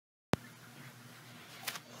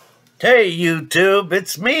Hey YouTube,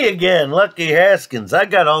 it's me again, Lucky Haskins. I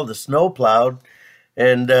got all the snow plowed,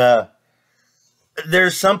 and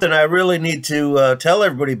there's something I really need to tell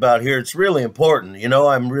everybody about here. It's really important.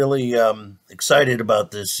 I'm really excited about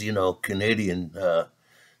this, Canadian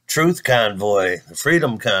truth convoy, the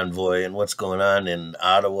Freedom Convoy, and what's going on in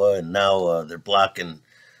Ottawa. And now they're blocking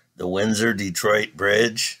the Windsor-Detroit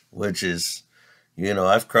Bridge, which is,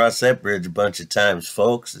 I've crossed that bridge a bunch of times,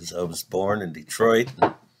 folks, as I was born in Detroit.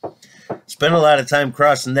 Spent a lot of time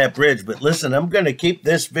crossing that bridge, but listen, I'm going to keep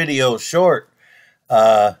this video short.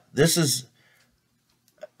 This is,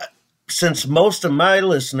 since most of my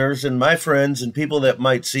listeners and my friends and people that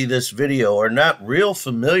might see this video are not real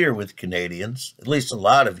familiar with Canadians, at least a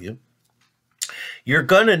lot of you, you're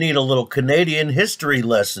going to need a little Canadian history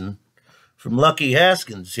lesson from Lucky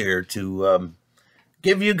Haskins here to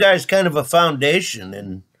give you guys kind of a foundation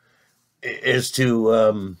and as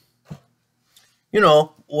to,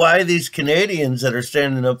 why these Canadians that are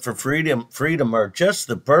standing up for freedom are just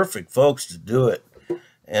the perfect folks to do it.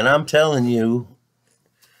 And I'm telling you,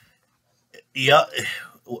 yeah,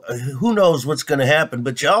 who knows what's going to happen,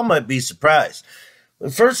 but y'all might be surprised. The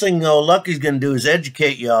first thing, though, Lucky's going to do is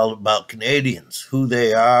educate y'all about Canadians, who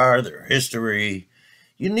they are, their history.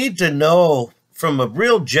 You need to know from a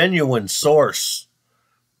real genuine source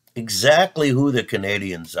exactly who the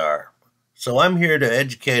Canadians are. So I'm here to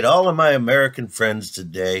educate all of my American friends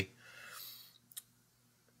today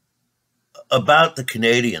about the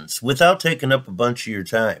Canadians without taking up a bunch of your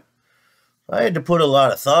time. I had to put a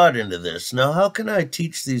lot of thought into this. Now, how can I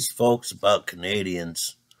teach these folks about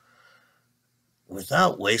Canadians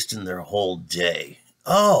without wasting their whole day?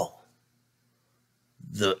 Oh,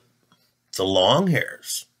 the long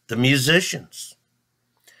hairs, the musicians.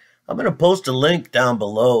 I'm going to post a link down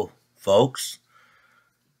below, folks.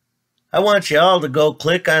 I want you all to go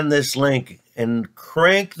click on this link and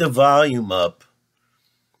crank the volume up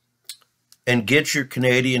and get your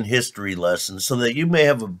Canadian history lesson so that you may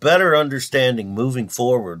have a better understanding moving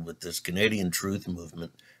forward with this Canadian truth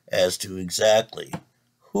movement as to exactly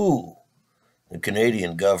who the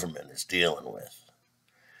Canadian government is dealing with.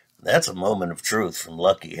 That's a moment of truth from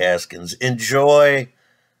Lucky Haskins. Enjoy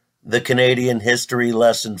the Canadian history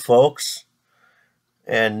lesson, folks.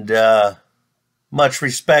 And much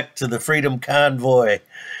respect to the Freedom Convoy.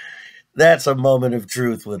 That's a moment of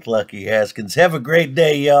truth with Lucky Haskins. Have a great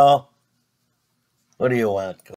day, y'all. What do you want?